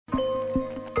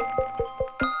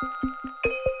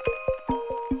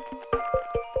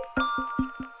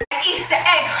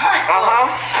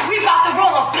We about to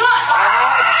roll a blunt.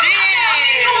 Damn.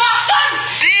 You my son.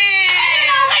 Damn.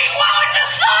 I'll lay you out in the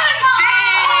sun.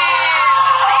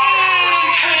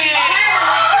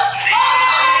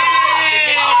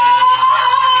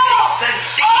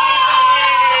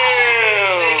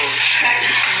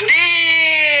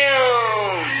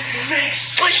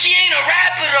 But she ain't a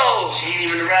rapper though. She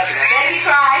ain't even a rapper. Baby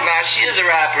cry. Nah, she is a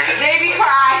rapper. Baby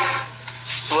cry.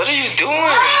 What are you doing?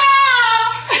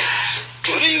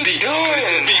 What are you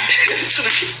doing?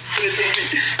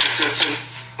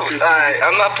 Alright,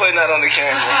 I'm not putting that on the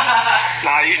camera.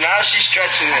 Now she's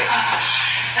stretching it.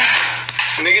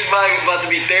 Niggas about to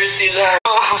be thirsty as hell.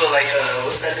 I feel like,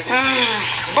 what's that nigga?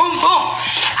 Boom, boom.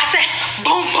 I said,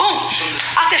 boom, boom.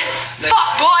 I said,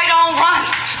 fuck, boy, don't run.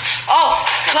 Oh,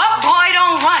 fuck, boy,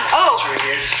 don't run. Oh. Injury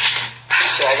here. He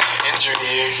said I got an injury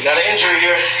here. You got an injury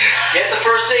here. Get the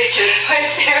first aid kit. Wait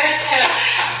there.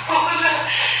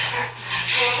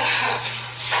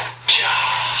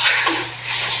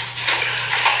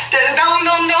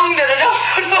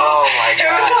 Oh my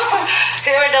god.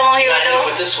 Here it don't.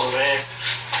 Put this one right here.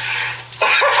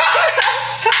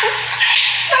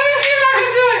 Let me see if I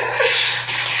can do it.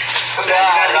 You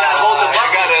gotta hold the buckle.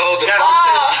 You gotta hold the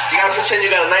You gotta pretend you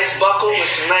got a nice buckle with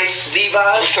some nice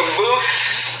Levi's. some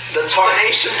boots. The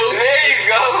tarnation boots. There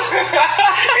you go.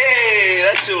 Hey,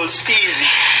 that shit was steezy.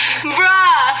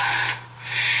 Bruh.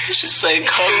 You should say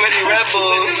Too many rebels.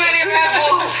 Too many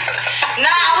rebels. Nah,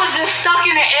 I was just stuck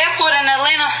in the airport in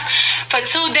Atlanta for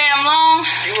too damn long.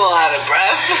 You all out of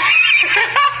breath.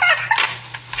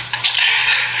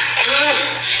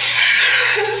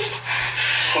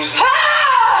 Who's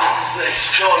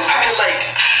next? Yo, I could like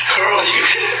curl you.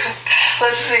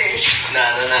 Let's see.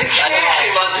 Nah. I just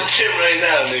came out the gym right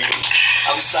now, nigga.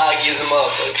 I'm soggy as a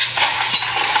motherfucker.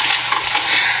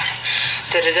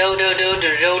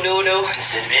 Do-do-do-do-do-do-do-do. I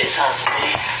said, man, it sounds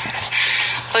me.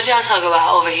 What y'all talk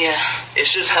about over here?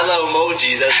 It's just hella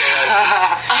emojis, that's all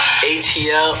I see.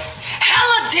 ATL.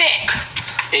 Hella dick.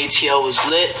 ATL was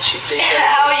lit.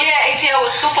 Hell yeah, ATL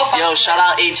was super fun. Yo, shout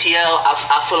out ATL.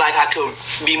 I feel like I could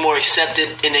be more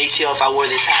accepted in ATL if I wore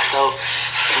this hat, though.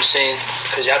 I'm saying,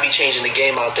 because y'all be changing the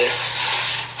game out there.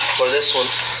 Or this one.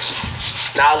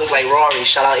 Now I look like Rory.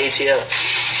 Shout out ATL.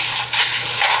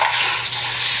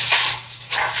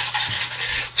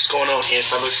 What's going on here,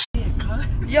 fellas?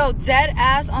 Yo, dead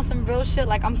ass on some real shit.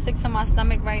 Like, I'm sick to my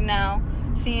stomach right now.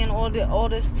 Seeing all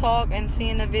this talk and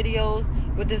seeing the videos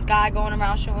with this guy going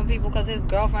around shooting people because his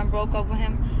girlfriend broke up with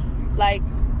him. Like,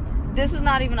 this is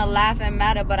not even a laughing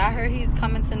matter, but I heard he's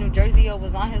coming to New Jersey or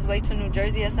was on his way to New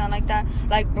Jersey or something like that.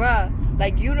 Like, bruh,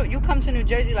 like, you come to New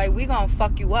Jersey, like, we gonna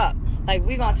fuck you up. Like,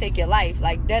 we gonna take your life.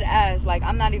 Like, dead ass. Like,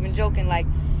 I'm not even joking. Like,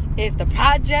 if the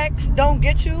projects don't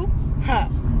get you,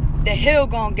 the hill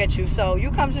gonna get you. So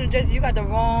you come to New Jersey, you got the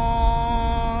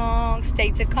wrong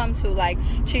state to come to. Like,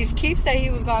 Chief Keef said he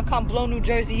was gonna come blow New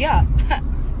Jersey up.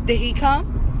 Did he come?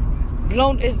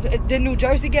 Did New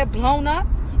Jersey get blown up?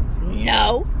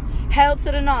 No. Hell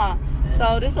to the nah.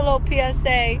 So this is a little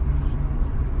PSA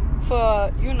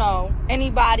for, you know,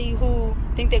 anybody who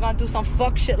think they're gonna do some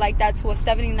fuck shit like that to a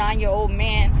 79-year-old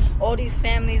man. All these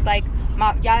families, like,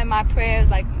 y'all in my prayers,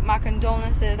 like, my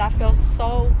condolences. I feel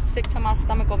so sick to my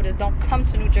stomach over this. Don't come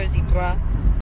to New Jersey, bruh.